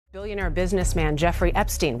Billionaire businessman Jeffrey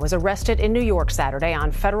Epstein was arrested in New York Saturday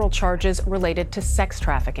on federal charges related to sex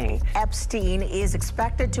trafficking. Epstein is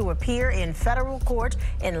expected to appear in federal court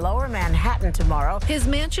in Lower Manhattan tomorrow. His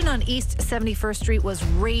mansion on East 71st Street was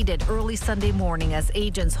raided early Sunday morning as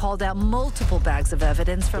agents hauled out multiple bags of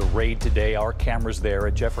evidence from the raid today. Our cameras there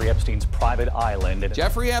at Jeffrey Epstein's private island.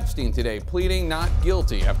 Jeffrey Epstein today pleading not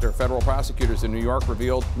guilty after federal prosecutors in New York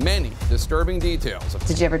revealed many disturbing details.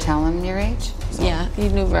 Did you ever tell him your age? Yeah, he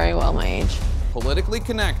knew very well my age. Politically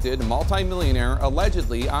connected multimillionaire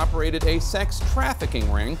allegedly operated a sex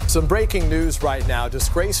trafficking ring. Some breaking news right now.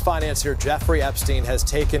 Disgraced financier Jeffrey Epstein has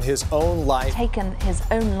taken his own life. In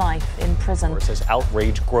prison. As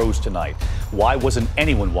outrage grows tonight. Why wasn't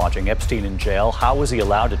anyone watching Epstein in jail? How was he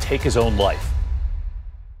allowed to take his own life?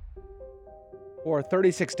 For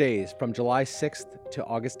 36 days, from July 6th to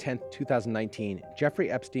August 10th, 2019, Jeffrey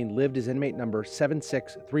Epstein lived as inmate number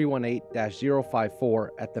 76318-054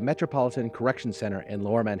 at the Metropolitan Correction Center in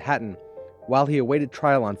Lower Manhattan, while he awaited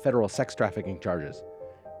trial on federal sex trafficking charges.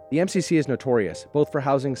 The MCC is notorious, both for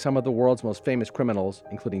housing some of the world's most famous criminals,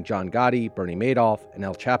 including John Gotti, Bernie Madoff, and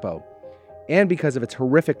El Chapo, and because of its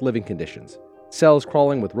horrific living conditions. Cells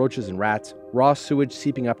crawling with roaches and rats, raw sewage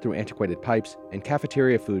seeping up through antiquated pipes, and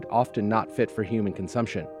cafeteria food often not fit for human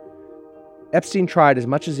consumption. Epstein tried as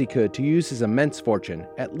much as he could to use his immense fortune,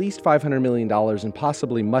 at least $500 million and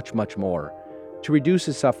possibly much, much more, to reduce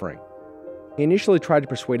his suffering. He initially tried to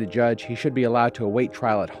persuade a judge he should be allowed to await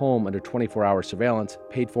trial at home under 24-hour surveillance,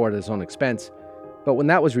 paid for at his own expense, but when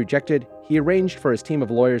that was rejected, he arranged for his team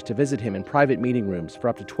of lawyers to visit him in private meeting rooms for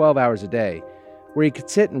up to 12 hours a day, where he could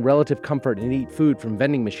sit in relative comfort and eat food from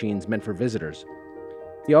vending machines meant for visitors.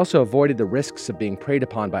 He also avoided the risks of being preyed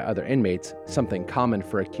upon by other inmates, something common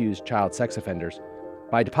for accused child sex offenders,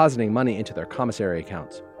 by depositing money into their commissary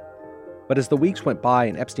accounts. But as the weeks went by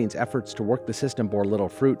and Epstein's efforts to work the system bore little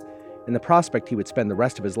fruit, and the prospect he would spend the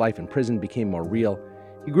rest of his life in prison became more real,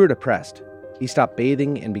 he grew depressed. He stopped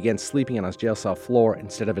bathing and began sleeping on his jail cell floor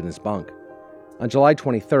instead of in his bunk. On July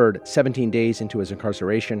 23rd, 17 days into his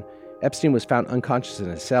incarceration, Epstein was found unconscious in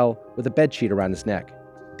his cell with a bedsheet around his neck.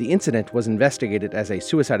 The incident was investigated as a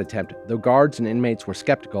suicide attempt, though guards and inmates were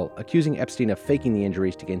skeptical, accusing Epstein of faking the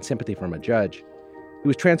injuries to gain sympathy from a judge. He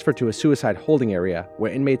was transferred to a suicide holding area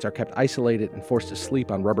where inmates are kept isolated and forced to sleep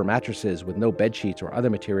on rubber mattresses with no bedsheets or other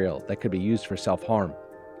material that could be used for self-harm.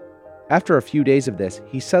 After a few days of this,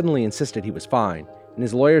 he suddenly insisted he was fine, and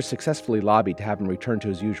his lawyers successfully lobbied to have him return to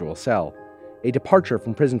his usual cell, a departure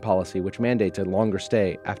from prison policy which mandates a longer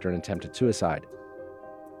stay after an attempted suicide.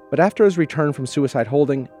 But after his return from suicide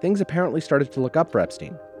holding, things apparently started to look up for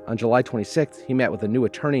Epstein. On July 26th, he met with a new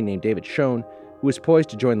attorney named David Schoen, who was poised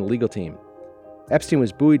to join the legal team. Epstein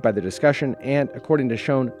was buoyed by the discussion and, according to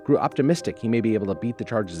Schoen, grew optimistic he may be able to beat the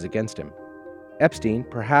charges against him. Epstein,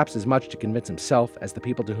 perhaps as much to convince himself as the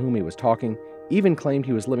people to whom he was talking, even claimed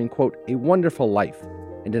he was living, quote, a wonderful life,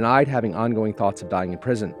 and denied having ongoing thoughts of dying in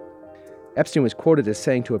prison. Epstein was quoted as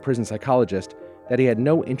saying to a prison psychologist that he had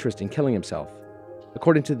no interest in killing himself.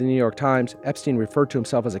 According to the New York Times, Epstein referred to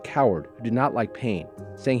himself as a coward who did not like pain,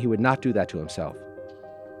 saying he would not do that to himself.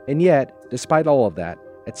 And yet, despite all of that,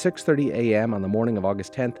 at 6:30 a.m. on the morning of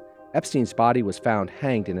August 10th, Epstein's body was found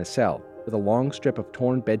hanged in his cell, with a long strip of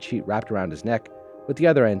torn bedsheet wrapped around his neck, with the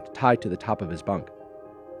other end tied to the top of his bunk.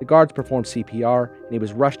 The guards performed CPR, and he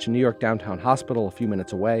was rushed to New York Downtown Hospital a few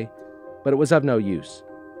minutes away, but it was of no use.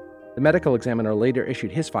 The medical examiner later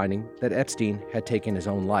issued his finding that Epstein had taken his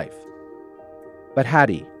own life. But had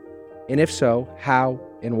he? And if so, how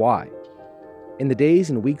and why? In the days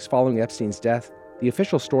and weeks following Epstein's death, the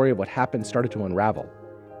official story of what happened started to unravel,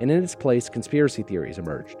 and in its place, conspiracy theories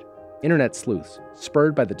emerged. Internet sleuths,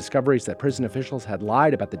 spurred by the discoveries that prison officials had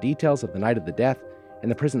lied about the details of the night of the death and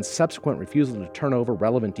the prison's subsequent refusal to turn over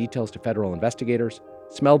relevant details to federal investigators,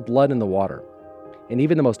 smelled blood in the water. And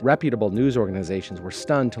even the most reputable news organizations were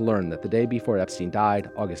stunned to learn that the day before Epstein died,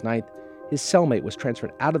 August 9th, his cellmate was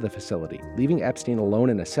transferred out of the facility, leaving Epstein alone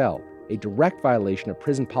in a cell, a direct violation of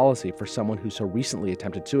prison policy for someone who so recently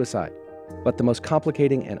attempted suicide. But the most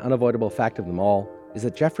complicating and unavoidable fact of them all is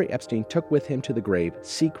that Jeffrey Epstein took with him to the grave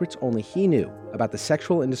secrets only he knew about the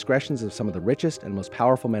sexual indiscretions of some of the richest and most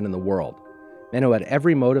powerful men in the world, men who had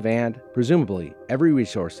every motive and, presumably, every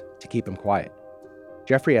resource to keep him quiet.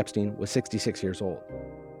 Jeffrey Epstein was 66 years old.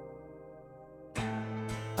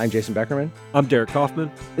 I'm Jason Beckerman. I'm Derek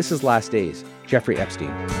Kaufman. This is Last Days, Jeffrey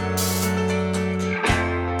Epstein.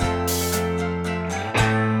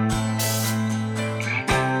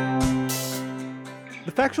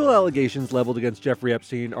 The factual allegations leveled against Jeffrey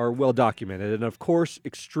Epstein are well documented and, of course,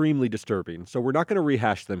 extremely disturbing, so we're not going to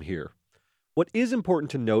rehash them here. What is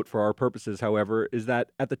important to note for our purposes, however, is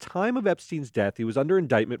that at the time of Epstein's death, he was under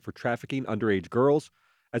indictment for trafficking underage girls,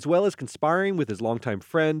 as well as conspiring with his longtime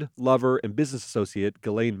friend, lover, and business associate,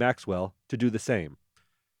 Ghislaine Maxwell, to do the same.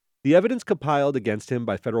 The evidence compiled against him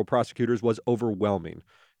by federal prosecutors was overwhelming,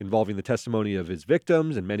 involving the testimony of his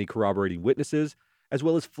victims and many corroborating witnesses, as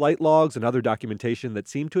well as flight logs and other documentation that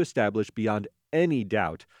seemed to establish beyond any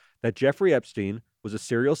doubt that Jeffrey Epstein was a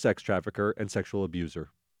serial sex trafficker and sexual abuser.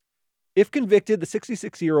 If convicted, the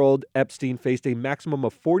 66-year-old Epstein faced a maximum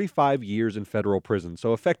of 45 years in federal prison,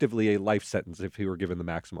 so effectively a life sentence if he were given the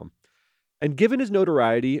maximum. And given his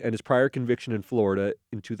notoriety and his prior conviction in Florida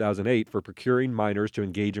in 2008 for procuring minors to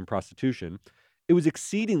engage in prostitution, it was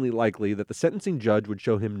exceedingly likely that the sentencing judge would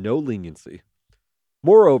show him no leniency.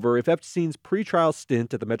 Moreover, if Epstein's pretrial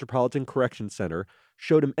stint at the Metropolitan Corrections Center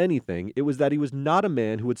showed him anything, it was that he was not a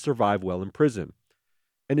man who would survive well in prison.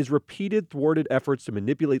 And his repeated thwarted efforts to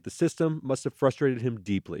manipulate the system must have frustrated him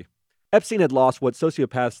deeply. Epstein had lost what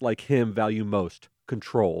sociopaths like him value most,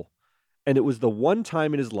 control. And it was the one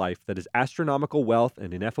time in his life that his astronomical wealth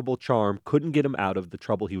and ineffable charm couldn't get him out of the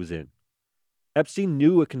trouble he was in. Epstein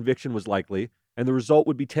knew a conviction was likely, and the result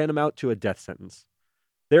would be tantamount to a death sentence.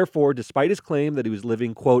 Therefore, despite his claim that he was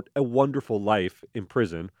living, quote, a wonderful life in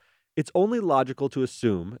prison, it's only logical to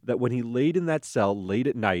assume that when he laid in that cell late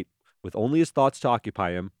at night, with only his thoughts to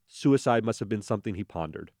occupy him, suicide must have been something he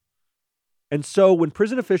pondered. And so, when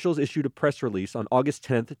prison officials issued a press release on August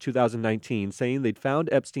 10th, 2019, saying they'd found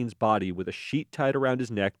Epstein's body with a sheet tied around his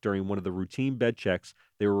neck during one of the routine bed checks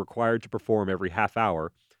they were required to perform every half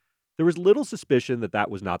hour, there was little suspicion that that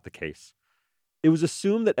was not the case. It was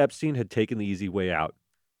assumed that Epstein had taken the easy way out,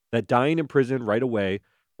 that dying in prison right away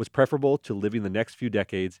was preferable to living the next few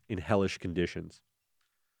decades in hellish conditions.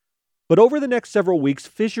 But over the next several weeks,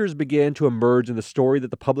 fissures began to emerge in the story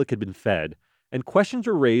that the public had been fed, and questions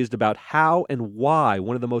were raised about how and why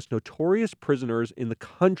one of the most notorious prisoners in the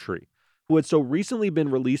country, who had so recently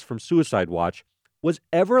been released from suicide watch, was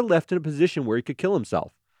ever left in a position where he could kill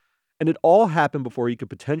himself. And it all happened before he could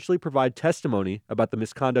potentially provide testimony about the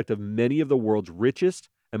misconduct of many of the world's richest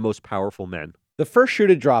and most powerful men. The first shoe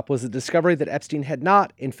to drop was the discovery that Epstein had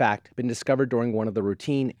not, in fact, been discovered during one of the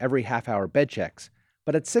routine every half-hour bed checks,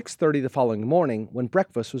 but at 6:30 the following morning when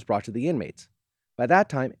breakfast was brought to the inmates. By that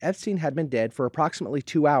time, Epstein had been dead for approximately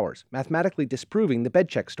 2 hours, mathematically disproving the bed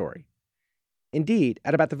check story. Indeed,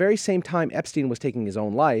 at about the very same time Epstein was taking his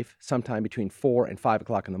own life, sometime between 4 and 5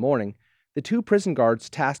 o'clock in the morning, the two prison guards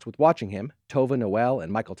tasked with watching him, Tova Noel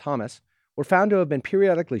and Michael Thomas, were found to have been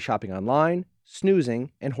periodically shopping online,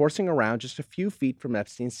 snoozing, and horsing around just a few feet from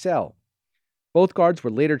Epstein's cell. Both guards were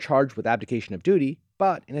later charged with abdication of duty,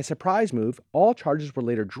 but in a surprise move, all charges were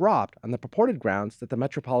later dropped on the purported grounds that the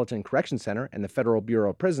Metropolitan Corrections Center and the Federal Bureau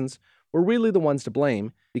of Prisons were really the ones to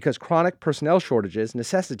blame because chronic personnel shortages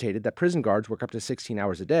necessitated that prison guards work up to 16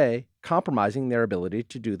 hours a day, compromising their ability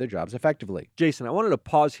to do their jobs effectively. Jason, I wanted to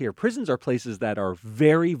pause here. Prisons are places that are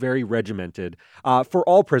very, very regimented for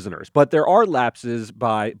all prisoners, but there are lapses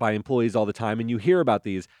by employees all the time, and you hear about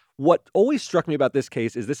these. What always struck me about this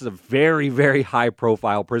case is this is a very, very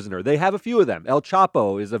high-profile prisoner. They have a few of them. El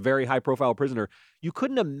Chapo is a very high-profile prisoner. You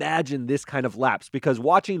couldn't imagine this kind of lapse because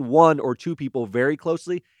watching one or two people very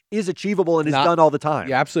closely is achievable and is done all the time.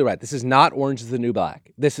 You're absolutely right. This is not Orange is the New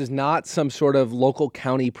Black. This is not some sort of local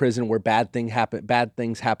county prison where bad things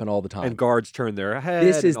happen all the time. And guards turn their head.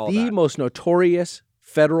 This is and the most notorious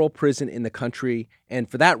federal prison in the country, and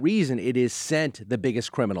for that reason, it is sent the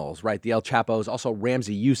biggest criminals, right? The El Chapos, also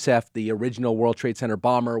Ramzi Youssef, the original World Trade Center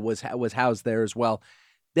bomber, was housed there as well.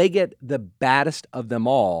 They get the baddest of them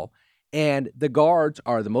all, and the guards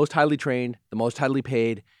are the most highly trained, the most highly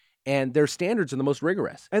paid, and their standards are the most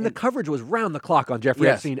rigorous. And the coverage was round the clock on Jeffrey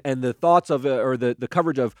Yes. Epstein, and the thoughts of, or the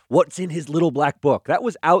coverage of what's in his little black book. That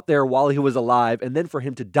was out there while he was alive, and then for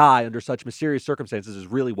him to die under such mysterious circumstances is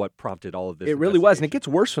really what prompted all of this. It really was, and it gets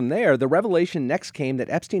worse from there. The revelation next came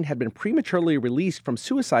that Epstein had been prematurely released from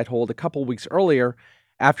suicide hold a couple weeks earlier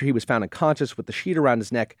after he was found unconscious with the sheet around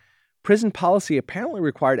his neck. Prison policy apparently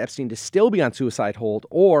required Epstein to still be on suicide hold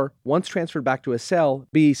or, once transferred back to his cell,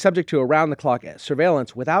 be subject to around-the-clock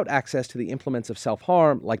surveillance without access to the implements of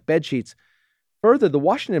self-harm like bedsheets. Further, the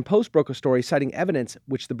Washington Post broke a story citing evidence,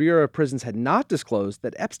 which the Bureau of Prisons had not disclosed,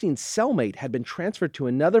 that Epstein's cellmate had been transferred to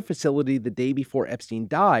another facility the day before Epstein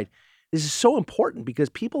died. This is so important because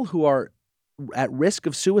people who are at risk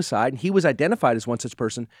of suicide, and he was identified as one such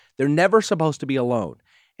person, they're never supposed to be alone.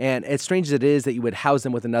 And as strange as it is that you would house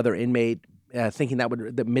them with another inmate, thinking that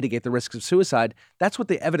would mitigate the risks of suicide, that's what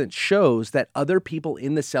the evidence shows, that other people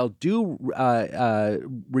in the cell do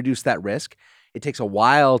reduce that risk. It takes a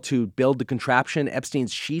while to build the contraption.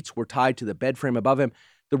 Epstein's sheets were tied to the bed frame above him.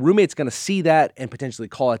 The roommate's going to see that and potentially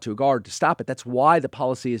call out to a guard to stop it. That's why the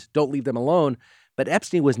policy is don't leave them alone. But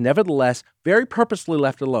Epstein was nevertheless very purposefully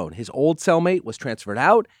left alone. His old cellmate was transferred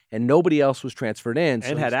out, and nobody else was transferred in.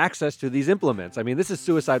 And had access to these implements. I mean, this is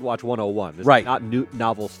Suicide Watch 101. This Right. is not new,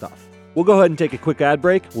 novel stuff. We'll go ahead and take a quick ad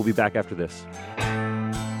break. We'll be back after this.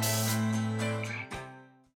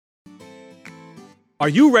 Are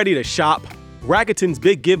you ready to shop? Rakuten's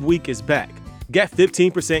Big Give Week is back. Get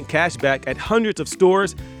 15% cash back at hundreds of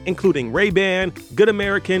stores, including Ray-Ban, Good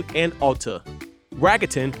American, and Ulta.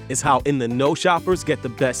 Rakuten is how in-the-know shoppers get the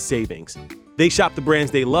best savings. They shop the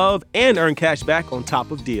brands they love and earn cash back on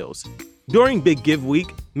top of deals. During Big Give Week,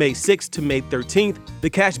 May 6th to May 13th, the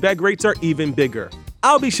cashback rates are even bigger.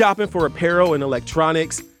 I'll be shopping for apparel and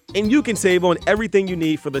electronics, and you can save on everything you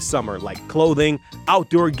need for the summer, like clothing,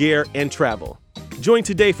 outdoor gear, and travel. Join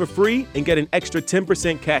today for free and get an extra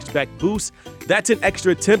 10% cashback boost. That's an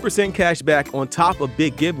extra 10% cashback on top of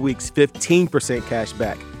Big Give Week's 15%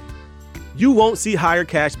 cashback. You won't see higher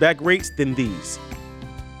cashback rates than these.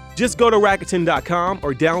 Just go to Rakuten.com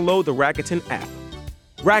or download the Rakuten app.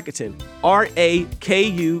 Rakuten,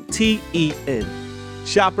 Rakuten.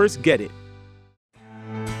 Shoppers get it.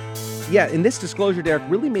 Yeah, and this disclosure, Derek,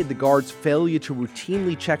 really made the guards' failure to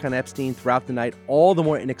routinely check on Epstein throughout the night all the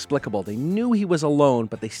more inexplicable. They knew he was alone,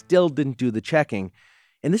 but they still didn't do the checking.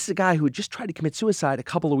 And this is a guy who had just tried to commit suicide a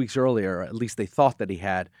couple of weeks earlier, or at least they thought that he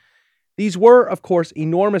had. These were, of course,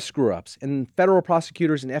 enormous screw-ups, and federal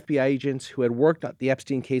prosecutors and FBI agents who had worked on the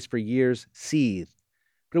Epstein case for years seethed.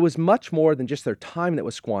 But it was much more than just their time that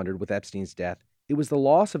was squandered with Epstein's death. It was the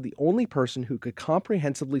loss of the only person who could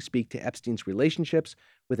comprehensively speak to Epstein's relationships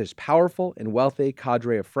with his powerful and wealthy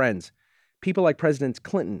cadre of friends. People like Presidents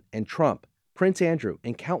Clinton and Trump, Prince Andrew,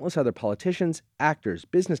 and countless other politicians, actors,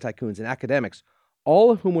 business tycoons, and academics,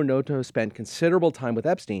 all of whom were known to have spent considerable time with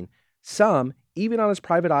Epstein, some even on his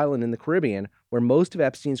private island in the Caribbean, where most of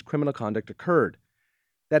Epstein's criminal conduct occurred.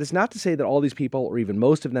 That is not to say that all these people, or even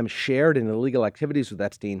most of them, shared in illegal activities with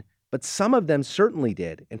Epstein, but some of them certainly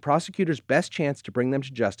did, and prosecutors' best chance to bring them to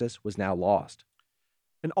justice was now lost.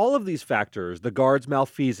 And all of these factors, the guard's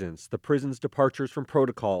malfeasance, the prison's departures from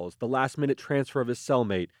protocols, the last-minute transfer of his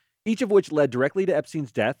cellmate, each of which led directly to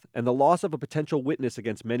Epstein's death, and the loss of a potential witness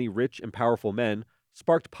against many rich and powerful men,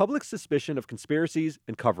 sparked public suspicion of conspiracies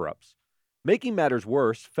and cover-ups. Making matters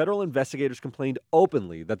worse, federal investigators complained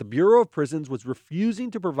openly that the Bureau of Prisons was refusing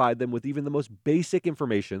to provide them with even the most basic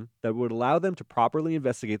information that would allow them to properly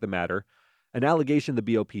investigate the matter, an allegation the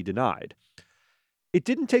BOP denied. It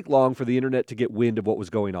didn't take long for the internet to get wind of what was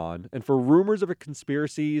going on, and for rumors of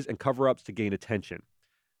conspiracies and cover-ups to gain attention.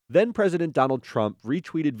 Then President Donald Trump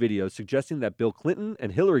retweeted videos suggesting that Bill Clinton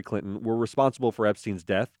and Hillary Clinton were responsible for Epstein's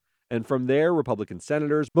death, and from there, Republican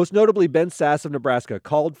senators, most notably Ben Sasse of Nebraska,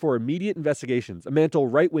 called for immediate investigations, a mantle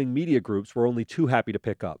right-wing media groups were only too happy to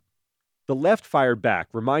pick up. The left fired back,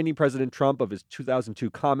 reminding President Trump of his 2002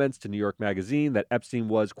 comments to New York Magazine that Epstein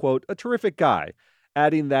was, quote, a terrific guy,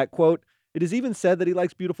 adding that, quote, it is even said that he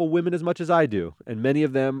likes beautiful women as much as I do, and many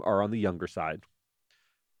of them are on the younger side.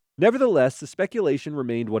 Nevertheless, the speculation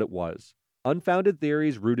remained what it was, unfounded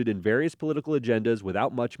theories rooted in various political agendas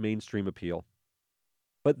without much mainstream appeal.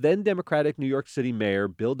 But then Democratic New York City Mayor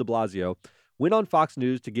Bill de Blasio went on Fox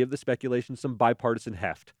News to give the speculation some bipartisan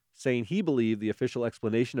heft, saying he believed the official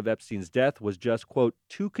explanation of Epstein's death was just, quote,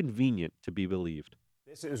 too convenient to be believed.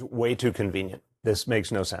 This is way too convenient. This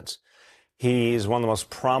makes no sense. He's one of the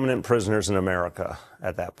most prominent prisoners in America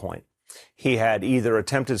at that point. He had either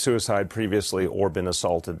attempted suicide previously or been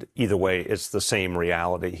assaulted. Either way, it's the same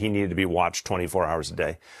reality. He needed to be watched 24 hours a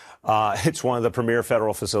day. It's one of the premier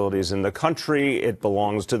federal facilities in the country. It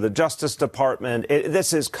belongs to the Justice Department.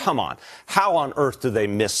 Come on. How on earth do they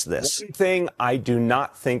miss this? One thing I do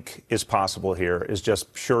not think is possible here is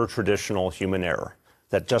just pure traditional human error.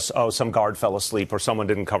 That just, some guard fell asleep or someone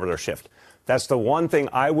didn't cover their shift. That's the one thing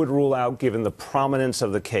I would rule out given the prominence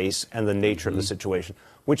of the case and the nature of the situation,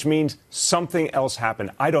 which means something else happened.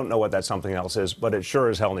 I don't know what that something else is, but it sure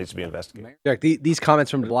as hell needs to be investigated. Derek, these comments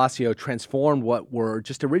from de Blasio transformed what were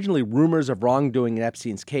just originally rumors of wrongdoing in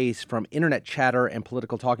Epstein's case from internet chatter and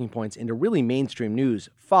political talking points into really mainstream news.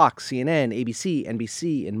 Fox, CNN, ABC,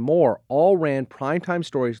 NBC, and more all ran primetime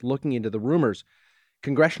stories looking into the rumors.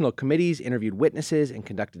 Congressional committees interviewed witnesses and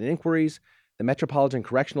conducted inquiries. The Metropolitan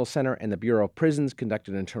Correctional Center and the Bureau of Prisons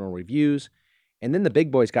conducted internal reviews. And then the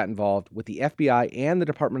big boys got involved, with the FBI and the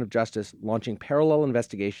Department of Justice launching parallel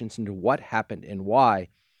investigations into what happened and why.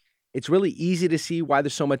 It's really easy to see why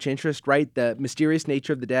there's so much interest, right? The mysterious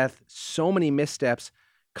nature of the death, so many missteps,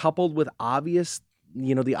 coupled with obvious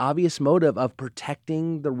the obvious motive of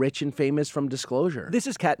protecting the rich and famous from disclosure. This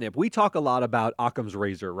is catnip. We talk a lot about Occam's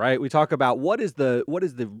razor, right? We talk about what is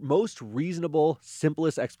the most reasonable,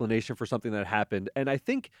 simplest explanation for something that happened. And I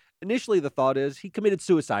think initially the thought is he committed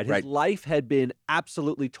suicide. His life had been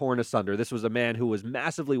absolutely torn asunder. This was a man who was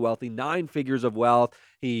massively wealthy, 9 figures of wealth.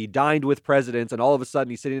 He dined with presidents, and all of a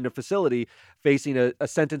sudden he's sitting in a facility facing a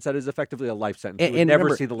sentence that is effectively a life sentence. And never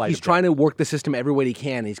remember, see the light he's of trying day. to work the system every way he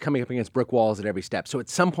can. He's coming up against brick walls at every step. So at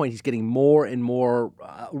some point, he's getting more and more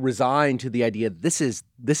resigned to the idea that this is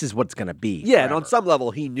what it's going to be. Yeah, forever. and on some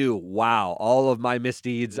level, he knew, wow, all of my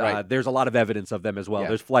misdeeds, there's a lot of evidence of them as well. Yeah.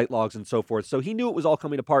 There's flight logs and so forth. So he knew it was all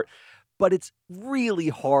coming apart. But it's really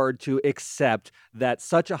hard to accept that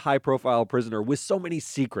such a high-profile prisoner with so many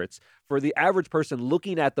secrets, for the average person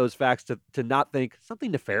looking at those facts to not think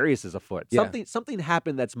something nefarious is afoot. Yeah. Something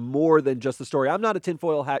happened that's more than just the story. I'm not a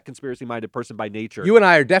tinfoil hat, conspiracy-minded person by nature. You and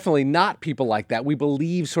I are definitely not people like that. We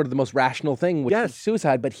believe sort of the most rational thing, which is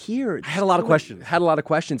suicide. But here, I had a lot of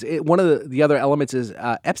questions. One of the other elements is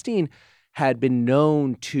Epstein had been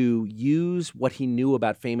known to use what he knew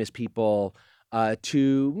about famous people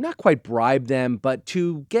to not quite bribe them, but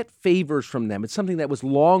to get favors from them. It's something that was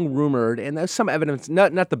long rumored, and there's some evidence,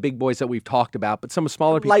 not the big boys that we've talked about, but some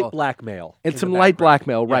smaller people. Light blackmail. And some light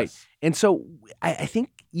blackmail, right. Yes. And so I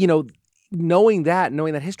think, knowing that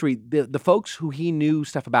history, the folks who he knew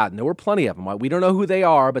stuff about, and there were plenty of them. We don't know who they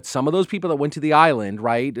are, but some of those people that went to the island,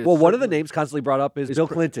 right? Well, one of the names constantly brought up is Bill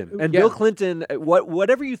Clinton. And Bill Clinton,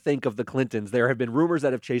 whatever you think of the Clintons, there have been rumors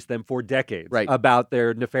that have chased them for decades about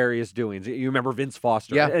their nefarious doings. You remember Vince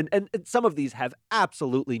Foster. Yeah. And some of these have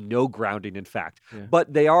absolutely no grounding in fact. Yeah.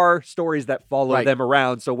 But they are stories that follow them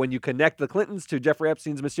around. So when you connect the Clintons to Jeffrey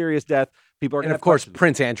Epstein's mysterious death, people are going to of course, questions.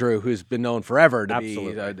 Prince Andrew, who's been known forever to be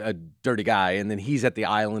a dirty guy, and then he's at the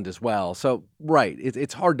island as well. So,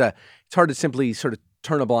 it's hard to simply sort of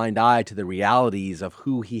turn a blind eye to the realities of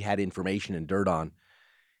who he had information and dirt on.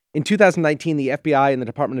 In 2019, the FBI and the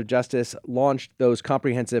Department of Justice launched those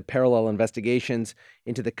comprehensive parallel investigations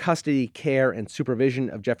into the custody, care, and supervision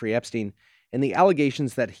of Jeffrey Epstein and the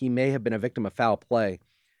allegations that he may have been a victim of foul play.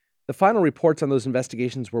 The final reports on those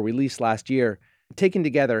investigations were released last year. Taken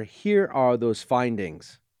together, here are those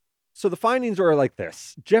findings. So the findings are like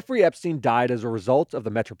this. Jeffrey Epstein died as a result of the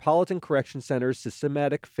Metropolitan Correction Center's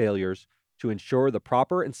systematic failures to ensure the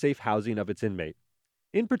proper and safe housing of its inmate.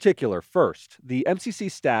 In particular, first, the MCC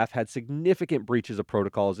staff had significant breaches of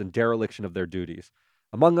protocols and dereliction of their duties.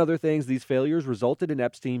 Among other things, these failures resulted in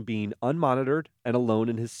Epstein being unmonitored and alone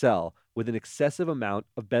in his cell with an excessive amount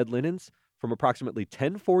of bed linens from approximately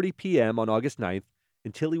 10:40 p.m. on August 9th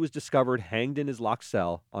until he was discovered hanged in his locked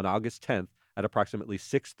cell on August 10th at approximately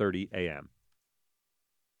 6:30 a.m.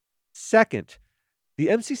 Second, the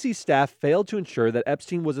MCC staff failed to ensure that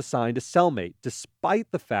Epstein was assigned a cellmate,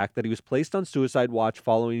 despite the fact that he was placed on suicide watch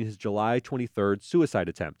following his July 23rd suicide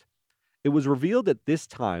attempt. It was revealed at this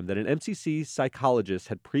time that an MCC psychologist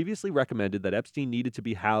had previously recommended that Epstein needed to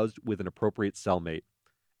be housed with an appropriate cellmate.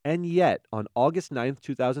 And yet, on August 9th,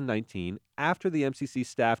 2019, after the MCC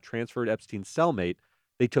staff transferred Epstein's cellmate,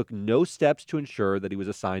 they took no steps to ensure that he was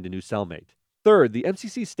assigned a new cellmate. Third, the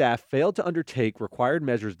MCC staff failed to undertake required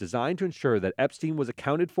measures designed to ensure that Epstein was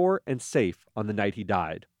accounted for and safe on the night he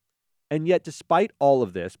died. And yet, despite all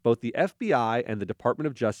of this, both the FBI and the Department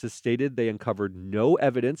of Justice stated they uncovered no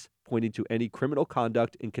evidence pointing to any criminal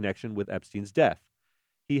conduct in connection with Epstein's death.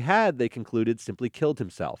 He had, they concluded, simply killed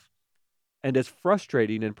himself. And as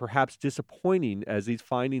frustrating and perhaps disappointing as these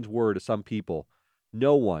findings were to some people,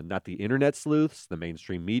 no one, not the internet sleuths, the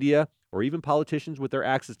mainstream media, or even politicians with their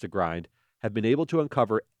axes to grind, have been able to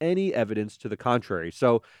uncover any evidence to the contrary.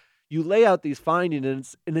 So you lay out these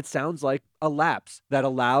findings, and it sounds like a lapse that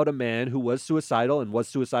allowed a man who was suicidal and was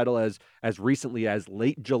suicidal as recently as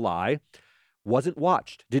late July, wasn't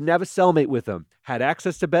watched, didn't have a cellmate with him, had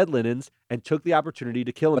access to bed linens, and took the opportunity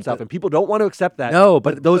to kill himself. And people don't want to accept that. No,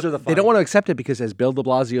 but those are the findings. They don't want to accept it because, as Bill de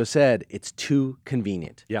Blasio said, it's too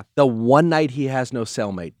convenient. Yeah. The one night he has no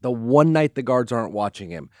cellmate, the one night the guards aren't watching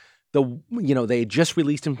him, they just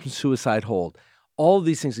released him from suicide hold. All of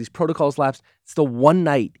these things, these protocols lapsed. It's the one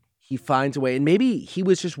night he finds a way. And maybe he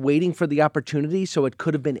was just waiting for the opportunity, so it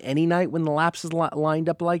could have been any night when the lapses lined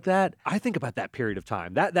up like that. I think about that period of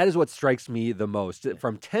time. That is what strikes me the most.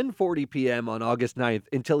 From 10:40 p.m. on August 9th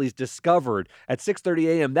until he's discovered at 6:30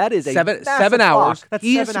 a.m., that is a 7 hours. That's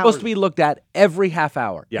he 7 is supposed hours. to be looked at every half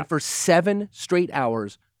hour. Yeah. And for 7 straight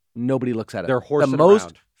hours, nobody looks at it. They're horsing the most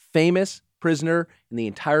around. famous prisoner in the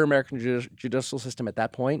entire American judicial system at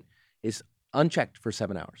that point is unchecked for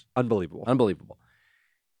 7 hours. Unbelievable.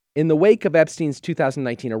 In the wake of Epstein's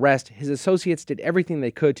 2019 arrest, his associates did everything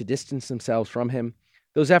they could to distance themselves from him.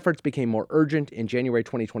 Those efforts became more urgent in January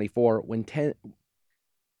 2024 when tens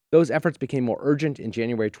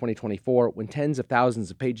of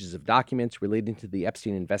thousands of pages of documents relating to the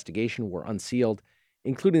Epstein investigation were unsealed,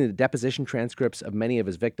 including the deposition transcripts of many of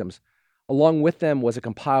his victims. Along with them was a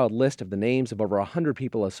compiled list of the names of over 100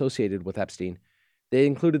 people associated with Epstein. They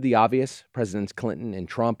included the obvious, Presidents Clinton and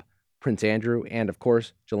Trump, Prince Andrew, and, of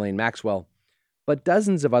course, Ghislaine Maxwell. But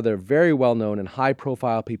dozens of other very well-known and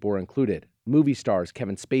high-profile people were included. Movie stars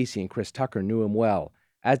Kevin Spacey and Chris Tucker knew him well,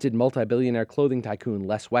 as did multi-billionaire clothing tycoon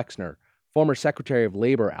Les Wexner, former Secretary of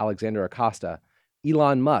Labor Alexander Acosta,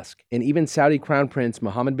 Elon Musk, and even Saudi Crown Prince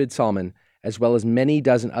Mohammed bin Salman, as well as many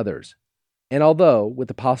dozen others. And although, with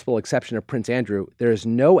the possible exception of Prince Andrew, there is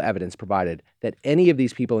no evidence provided that any of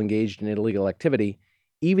these people engaged in illegal activity,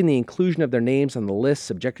 even the inclusion of their names on the list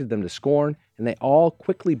subjected them to scorn, and they all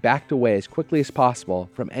quickly backed away as quickly as possible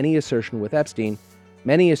from any assertion with Epstein,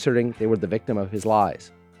 many asserting they were the victim of his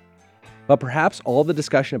lies. But perhaps all the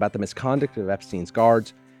discussion about the misconduct of Epstein's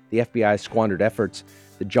guards, the FBI's squandered efforts,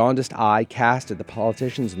 the jaundiced eye cast at the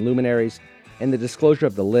politicians and luminaries, and the disclosure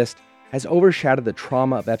of the list has overshadowed the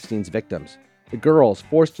trauma of Epstein's victims, the girls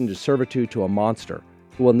forced into servitude to a monster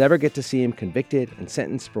who will never get to see him convicted and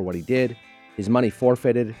sentenced for what he did, his money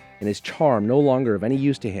forfeited, and his charm no longer of any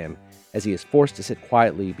use to him as he is forced to sit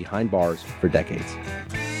quietly behind bars for decades.